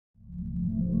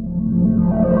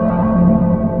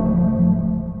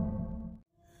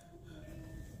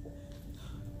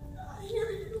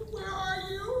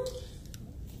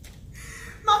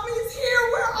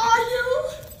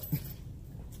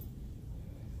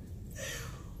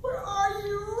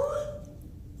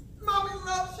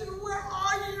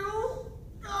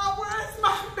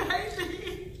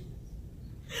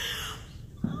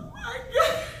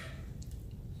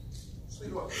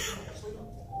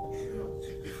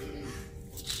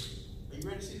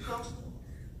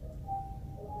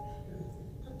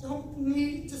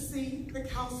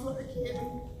counselor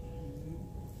again.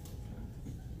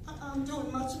 I'm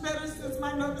doing much better since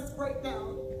my nervous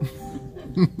breakdown.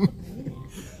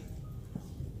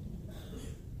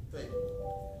 Baby,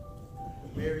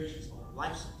 marriage is on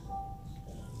life support.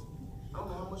 I don't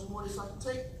know how much more this I can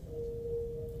take.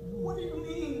 What do you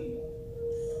mean?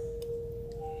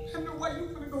 I know why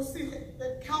you're gonna go see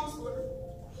that counselor.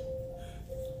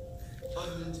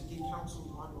 Other than to get counsel,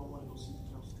 why do I want to go see the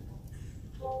counselor?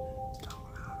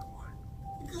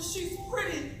 Because she's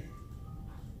pretty.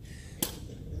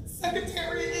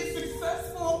 Secretary is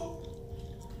successful.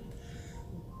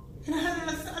 And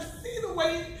I see the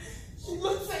way she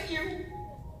looks at you.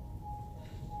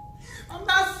 I'm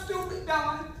not stupid,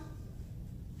 Don.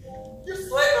 You're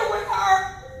sleeping with her.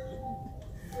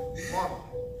 Mark,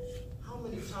 how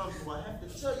many times do I have to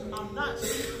tell you I'm not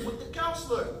sleeping with the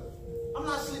counselor? I'm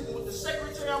not sleeping with the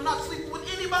secretary. I'm not sleeping with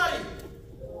anybody.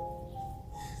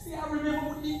 See, I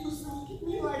remember when you used to look at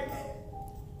me like that.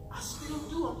 I still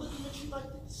do. I'm looking at you like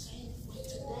the same way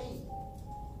today.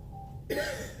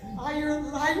 Liar,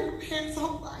 liar, pants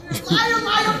on fire. Liar,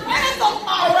 liar, pants on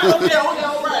fire.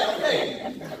 All right, okay.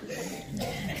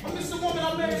 I miss the woman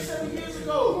I married 7 years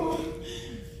ago.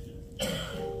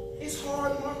 It's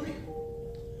hard, Margaret.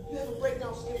 You have a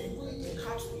breakdown every week, and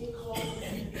cops being called.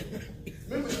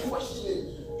 Remember the question,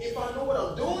 if I know what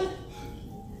I'm doing?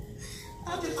 I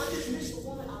just miss the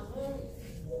woman I married.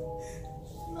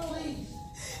 No, please.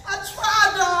 I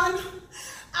tried, Don.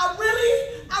 I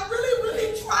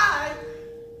really tried.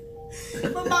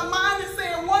 But my mind is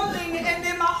saying one thing, and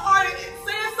then my heart is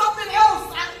saying something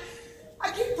else.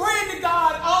 I keep praying to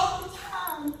God all the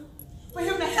time for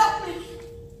him to help me.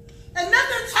 And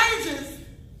nothing changes.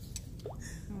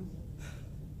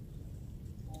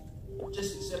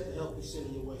 Just accept the help we send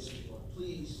in your way, sweetheart.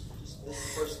 Please, that's the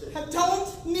first step. I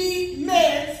don't need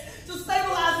meds to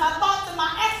stabilize my thoughts and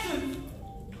my actions.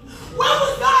 Where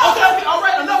was God? Okay, all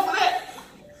right, enough of that.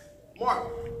 Mark,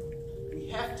 we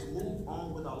have to move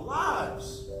on with our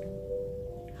lives.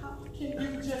 How can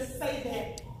you just say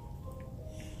that?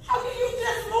 How can you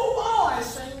just move on? The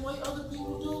same way other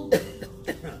people do.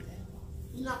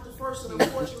 You're not the first, and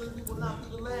unfortunately, we will not be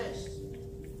the last.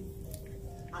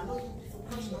 I know you're a different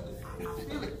person. I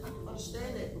feel it. I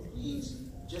understand that. But please,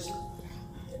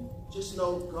 just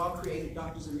know God created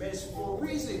doctors and medicine for a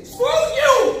reason. Screw you!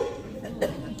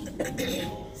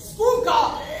 Screw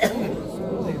God!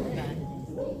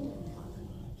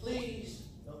 Please.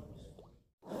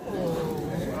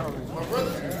 My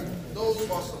brother, those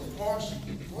are some harsh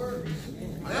words.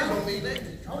 I don't mean that.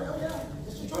 Oh, yeah.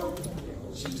 It's the truth.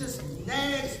 She just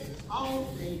nags all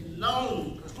day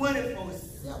long,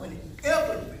 24/7,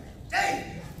 every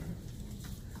day.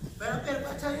 But I bet if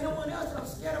I tell anyone else that I'm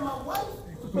scared of my wife,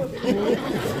 they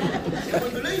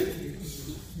wouldn't believe it.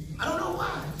 I don't know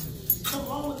why. Something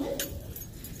wrong with me.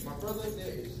 My brother,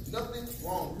 there is nothing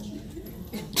wrong with you.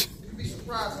 You'd be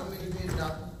surprised how many men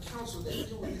that I counsel that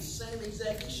deal with the same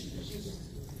exact issue.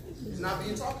 It's not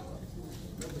being talked about.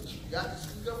 But you got to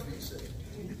speak up for yourself.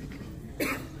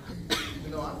 Even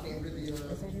though I can't really,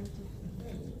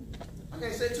 I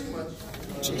can't say too much.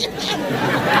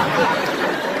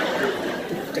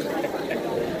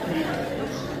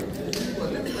 But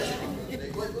let me let you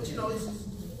know, but you know,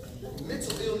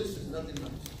 mental illness is nothing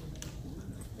nice.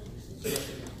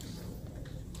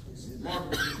 It's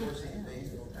Margaret, of course,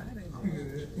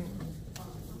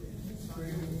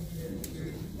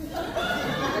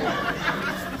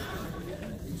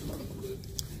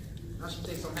 now she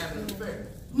thinks I'm having an affair.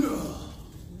 No.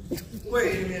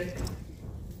 Wait a minute.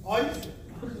 Are you?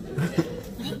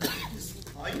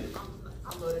 Are you? I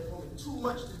love that woman too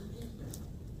much to do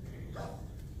that.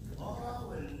 Oh, I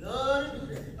would love to do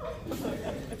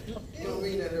that. You don't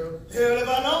mean that, Earl. Hell if I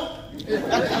know.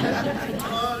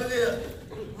 Oh, look here.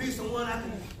 Be someone I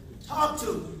can talk to.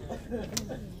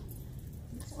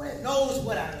 Someone that knows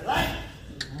what I like.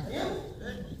 Yeah.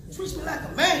 Treats me like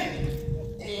a man.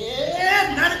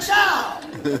 And not a child.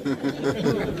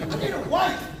 I need a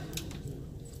wife.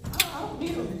 I don't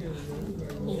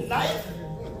need a life.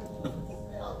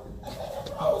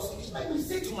 Oh, she's making me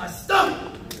sick to my stomach.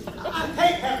 I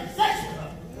hate having sex with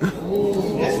her.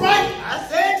 That's right. I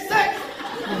said sex.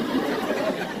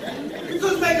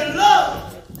 Because making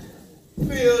love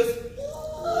feels.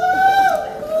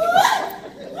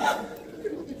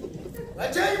 I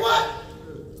tell you what.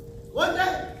 One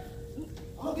day,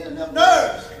 I'm gonna get enough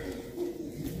nerves.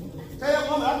 Tell that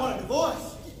woman I want a divorce.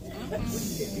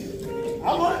 I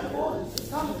want a divorce. It's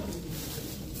coming.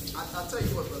 I'll tell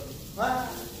you what, brother.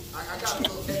 I got a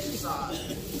little exercise.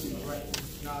 All right.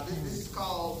 Now, this is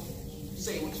called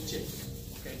say it with your chest.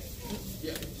 Okay?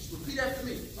 Yeah. Just repeat after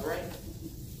me. All right?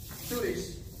 Do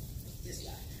this.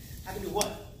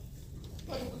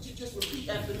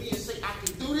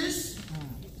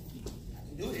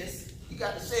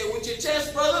 say it with your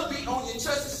chest, brother. Beat on your chest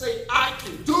and say, I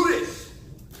can do this.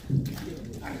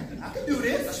 I can do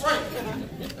this. That's right.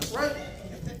 That's right.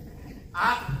 I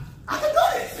can do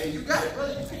this. Hey, you got it,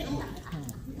 brother. You can do it.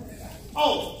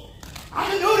 Oh, I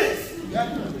can do this.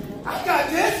 I got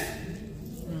this.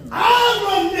 I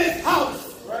run this house.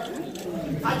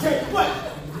 I tell you what,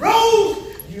 Rose,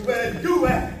 you better do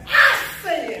what I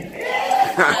say.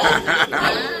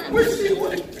 Wish she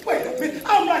would. Wait a minute,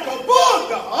 I'm like a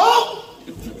bulldog.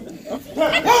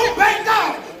 Won't back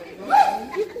down.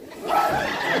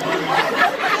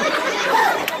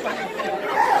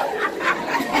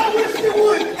 I wish she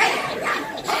would.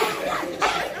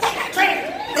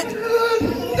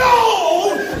 No!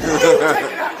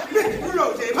 You know,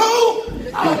 James, who?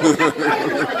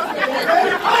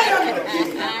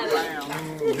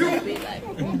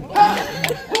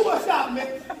 Who will stop me?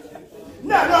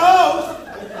 Not Rose.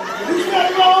 You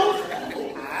scared of Rose?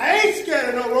 I ain't scared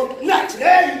of no Rose. Not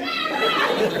today.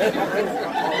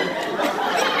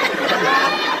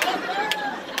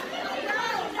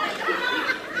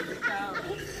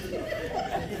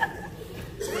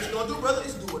 So what you gonna do, brother,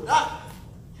 is do or not.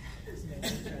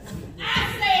 I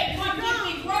said, come get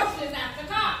me groceries out the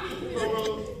car. What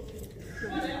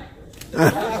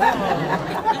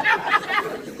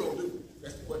you gonna do?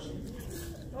 That's the question.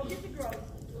 Go get the groceries.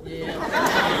 Yeah.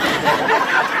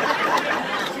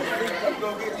 Go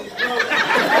get these groceries.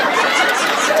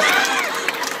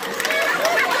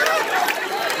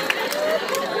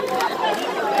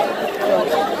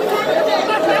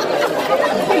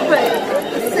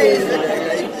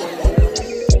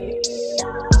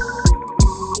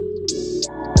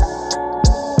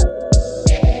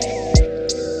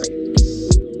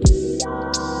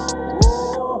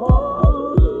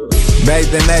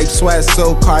 Bathing ape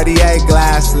sweatsuit, Cartier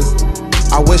glasses.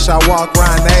 I wish I walked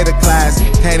around to class.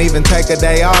 Can't even take a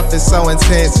day off, it's so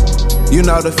intense. You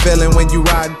know the feeling when you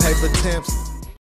riding paper temps.